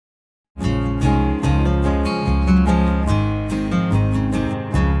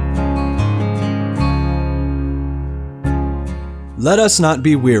Let us not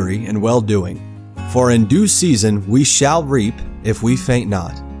be weary in well-doing, for in due season we shall reap if we faint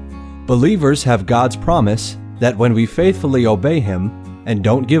not. Believers have God's promise that when we faithfully obey Him and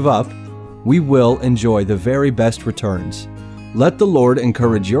don't give up, we will enjoy the very best returns. Let the Lord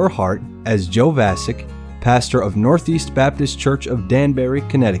encourage your heart as Joe Vasick, pastor of Northeast Baptist Church of Danbury,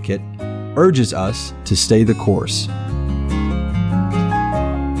 Connecticut, urges us to stay the course.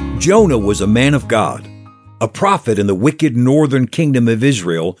 Jonah was a man of God, a prophet in the wicked northern kingdom of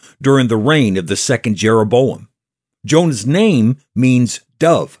Israel during the reign of the second Jeroboam. Jonah's name means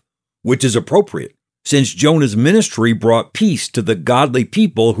dove, which is appropriate, since Jonah's ministry brought peace to the godly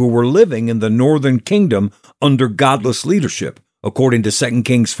people who were living in the northern kingdom under godless leadership, according to 2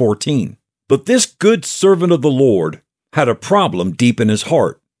 Kings 14. But this good servant of the Lord had a problem deep in his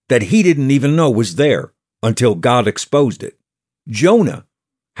heart that he didn't even know was there until God exposed it. Jonah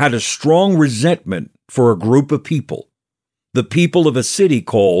had a strong resentment for a group of people, the people of a city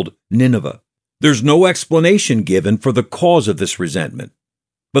called Nineveh. There's no explanation given for the cause of this resentment,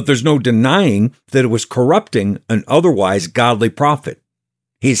 but there's no denying that it was corrupting an otherwise godly prophet.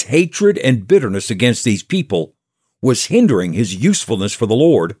 His hatred and bitterness against these people was hindering his usefulness for the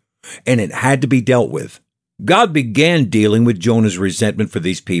Lord, and it had to be dealt with. God began dealing with Jonah's resentment for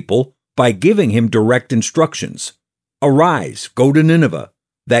these people by giving him direct instructions. Arise, go to Nineveh,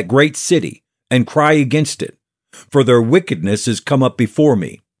 that great city, and cry against it, for their wickedness has come up before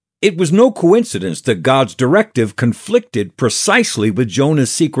me. It was no coincidence that God's directive conflicted precisely with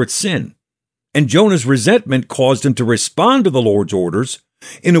Jonah's secret sin, and Jonah's resentment caused him to respond to the Lord's orders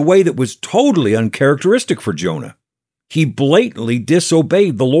in a way that was totally uncharacteristic for Jonah. He blatantly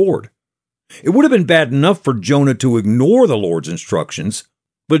disobeyed the Lord. It would have been bad enough for Jonah to ignore the Lord's instructions,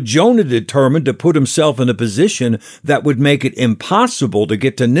 but Jonah determined to put himself in a position that would make it impossible to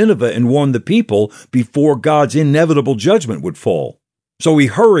get to Nineveh and warn the people before God's inevitable judgment would fall. So he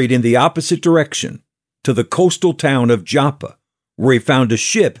hurried in the opposite direction, to the coastal town of Joppa, where he found a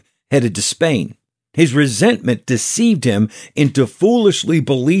ship headed to Spain. His resentment deceived him into foolishly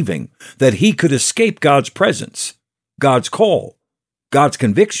believing that he could escape God's presence, God's call, God's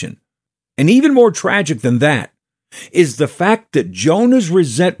conviction. And even more tragic than that is the fact that Jonah's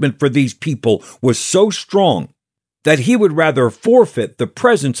resentment for these people was so strong that he would rather forfeit the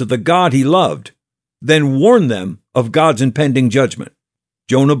presence of the God he loved than warn them of God's impending judgment.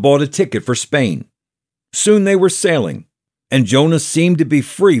 Jonah bought a ticket for Spain. Soon they were sailing, and Jonah seemed to be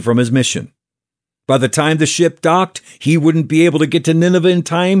free from his mission. By the time the ship docked, he wouldn't be able to get to Nineveh in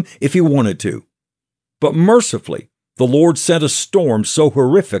time if he wanted to. But mercifully, the Lord sent a storm so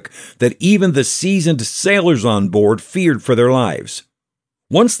horrific that even the seasoned sailors on board feared for their lives.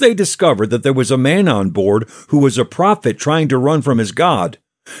 Once they discovered that there was a man on board who was a prophet trying to run from his God,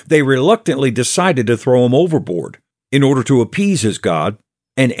 they reluctantly decided to throw him overboard in order to appease his God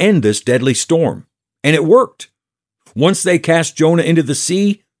and end this deadly storm. And it worked. Once they cast Jonah into the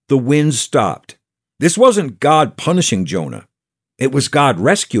sea, the winds stopped. This wasn't God punishing Jonah. It was God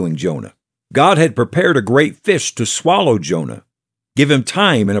rescuing Jonah. God had prepared a great fish to swallow Jonah, give him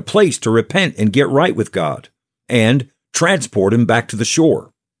time and a place to repent and get right with God, and transport him back to the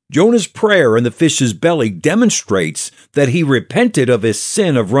shore. Jonah's prayer in the fish's belly demonstrates that he repented of his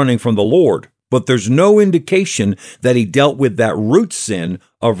sin of running from the Lord, but there's no indication that he dealt with that root sin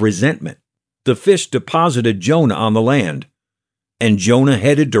of resentment. The fish deposited Jonah on the land, and Jonah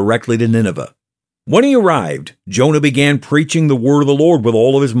headed directly to Nineveh. When he arrived, Jonah began preaching the word of the Lord with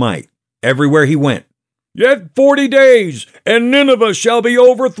all of his might. Everywhere he went, "Yet 40 days, and Nineveh shall be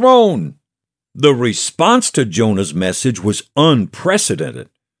overthrown." The response to Jonah's message was unprecedented.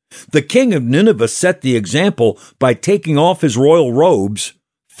 The king of Nineveh set the example by taking off his royal robes,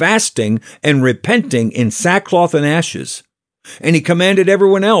 fasting, and repenting in sackcloth and ashes. And he commanded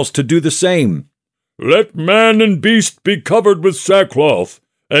everyone else to do the same. "Let man and beast be covered with sackcloth,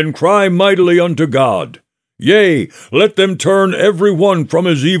 and cry mightily unto God. Yea, let them turn every one from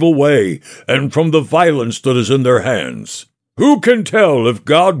his evil way, and from the violence that is in their hands. Who can tell if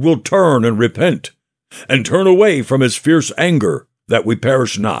God will turn and repent, and turn away from his fierce anger, that we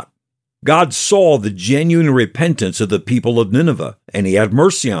perish not?" God saw the genuine repentance of the people of Nineveh, and he had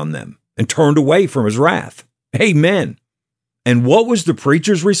mercy on them, and turned away from his wrath. Amen. And what was the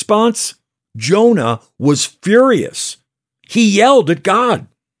preacher's response? Jonah was furious. He yelled at God,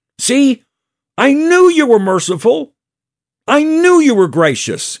 "See, I knew you were merciful. I knew you were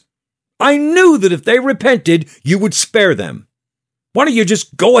gracious. I knew that if they repented, you would spare them. Why don't you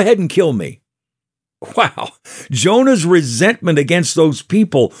just go ahead and kill me?" Wow, Jonah's resentment against those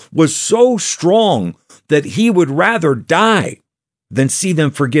people was so strong that he would rather die than see them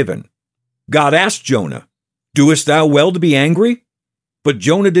forgiven. God asked Jonah, "Doest thou well to be angry? But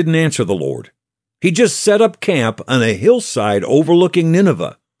Jonah didn't answer the Lord. He just set up camp on a hillside overlooking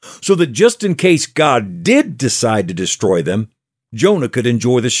Nineveh, so that just in case God did decide to destroy them, Jonah could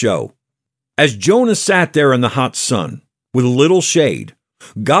enjoy the show. As Jonah sat there in the hot sun, with little shade,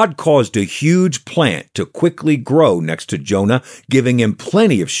 God caused a huge plant to quickly grow next to Jonah, giving him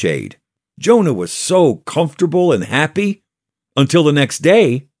plenty of shade. Jonah was so comfortable and happy until the next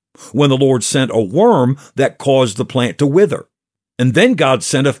day, when the Lord sent a worm that caused the plant to wither. And then God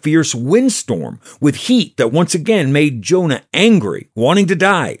sent a fierce windstorm with heat that once again made Jonah angry, wanting to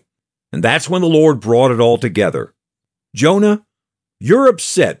die. And that's when the Lord brought it all together. Jonah, you're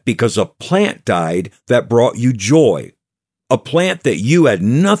upset because a plant died that brought you joy, a plant that you had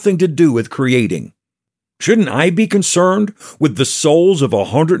nothing to do with creating. Shouldn't I be concerned with the souls of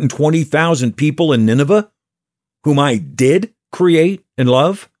 120,000 people in Nineveh, whom I did create and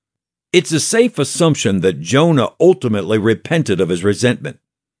love? It's a safe assumption that Jonah ultimately repented of his resentment,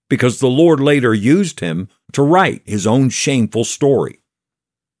 because the Lord later used him to write his own shameful story.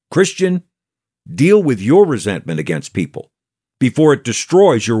 Christian, deal with your resentment against people before it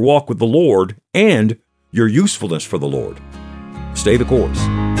destroys your walk with the Lord and your usefulness for the Lord. Stay the course.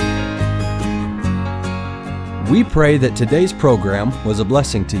 We pray that today's program was a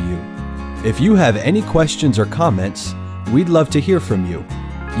blessing to you. If you have any questions or comments, we'd love to hear from you.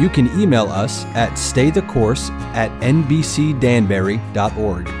 You can email us at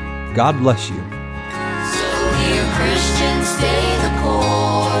staythecourse@nbcdanbury.org. God bless you.